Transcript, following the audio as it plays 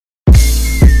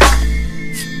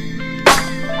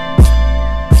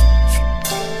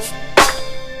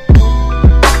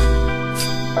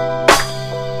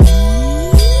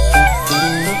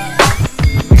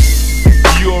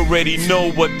already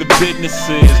know what the business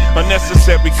is.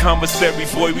 Unnecessary commissary,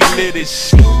 boy, we lit this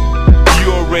shit.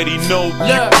 You already know,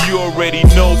 you already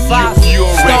know, you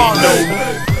already know.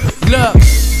 Look,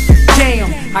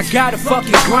 damn, I gotta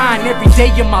fucking grind every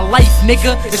day of my life,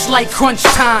 nigga. It's like crunch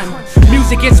time.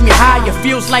 Music gets me high, it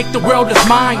feels like the world is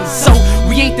mine. So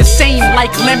we ain't the same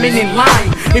like lemon and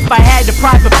lime. If I had a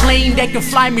private plane that can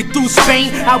fly me through Spain,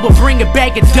 I would bring a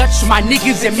bag of Dutch to my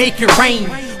niggas and make it rain.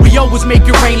 We always make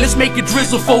it rain, let's make it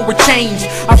drizzle for a change.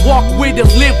 I walk with a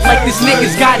limp like this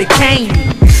nigga's got a cane.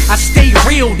 I stay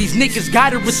real, these niggas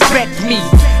gotta respect me.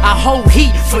 I hold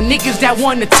heat for niggas that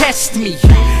wanna test me.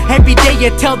 Every day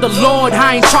I tell the Lord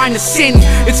I ain't trying to sin.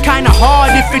 It's kinda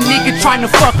hard if a nigga trying to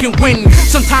fucking win.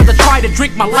 Sometimes I try to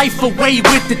drink my life away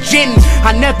with the gin.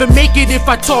 I never make it if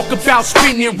I talk about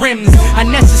spinning rims.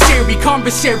 Unnecessary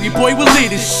commissary, boy, we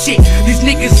lit as shit. These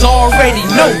niggas already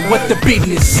know what the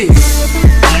business is.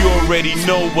 You already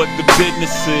know what the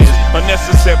business is.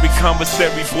 Unnecessary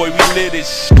commissary, boy, we lit as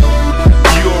shit.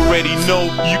 You already know,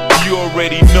 you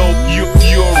already know,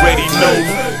 you already know.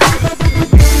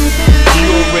 You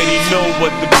already know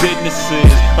what the business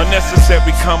is.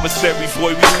 Unnecessary commissary,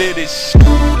 boy, we lit as shit.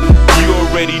 You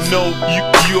already know,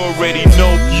 you already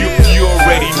know, you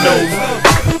already know.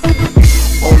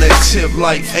 On that tip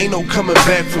like ain't no coming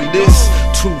back from this.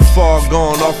 Too far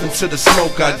gone off into the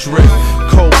smoke I drip.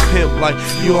 Cold pimp like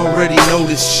you already know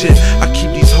this shit. I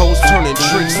keep these hoes turning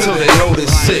tricks till they old and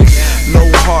sick. No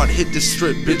heart hit the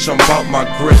strip, bitch, I'm bout my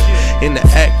grip. In the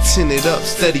act, tinted up,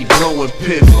 steady blowing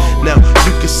piff. Now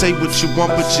you can say what you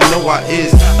want, but you know I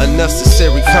is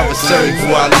unnecessary commissary,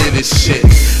 boy, I live this shit.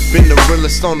 Been the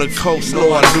realest on the coast,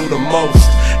 know I do the most.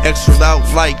 Extra out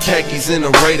like khakis in a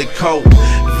Raider coat.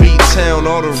 V-Town,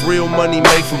 all the real money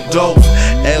made from dope.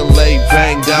 LA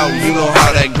banged out, you know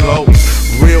how that go.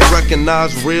 Real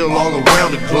recognized, real all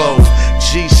around the globe.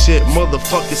 G shit,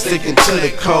 motherfucker sticking to the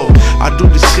code. I do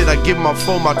the shit, I give my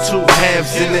phone my two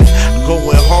halves in it.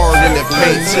 Going hard in the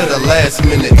paint till the last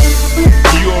minute.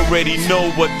 You already know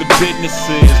what the business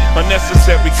is.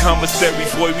 Unnecessary commissary,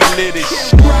 boy, we lit it.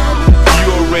 You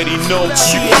already know,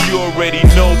 you already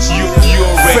know, you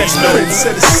already know.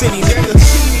 Of the city, nigga.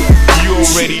 You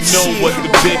already know what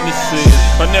the business is.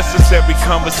 Unnecessary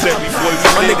commissary, boy,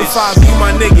 we lit it. You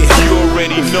my nigga. You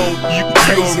already know,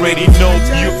 you already know,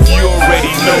 you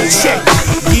already know. Check,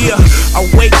 yeah, I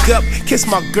wake up, kiss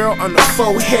my girl on the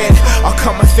forehead. I'll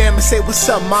call my family, say what's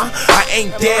up, ma, I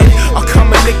ain't dead. I'll call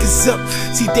my niggas up,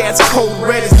 see dad's cold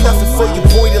red. It's nothing for your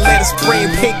boy to let us spray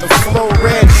and paint the floor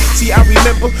red. See, I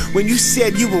remember when you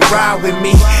said you would ride with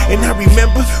me, and I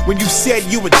remember when you said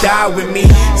you would die with me.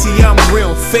 See, I'm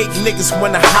real, fake niggas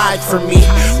wanna hide from me.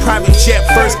 Private jet,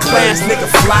 first class, nigga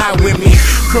fly with me.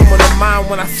 Criminal mind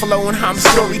when I flow and I'm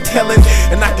storytelling,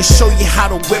 and I can show you how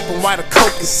to whip and why the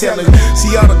coke is selling.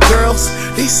 See all the girls,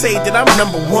 they say that I'm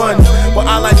 #1, but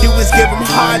all I do is give them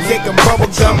hard dick and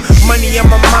bubble gum. Money on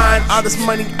my mind, all this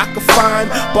money I can find.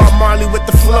 Bob Marley with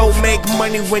the flow, make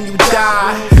money when you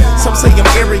die. Some say I'm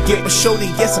arrogant, but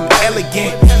shorty, yes I'm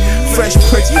elegant. Fresh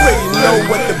Prince, you already know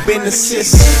what the business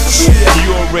is. Yeah.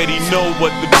 You already know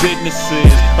what the business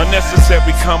is.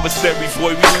 Unnecessary commissary,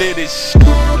 boy, we lit it.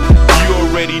 You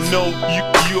already know,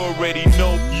 you already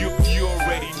know, you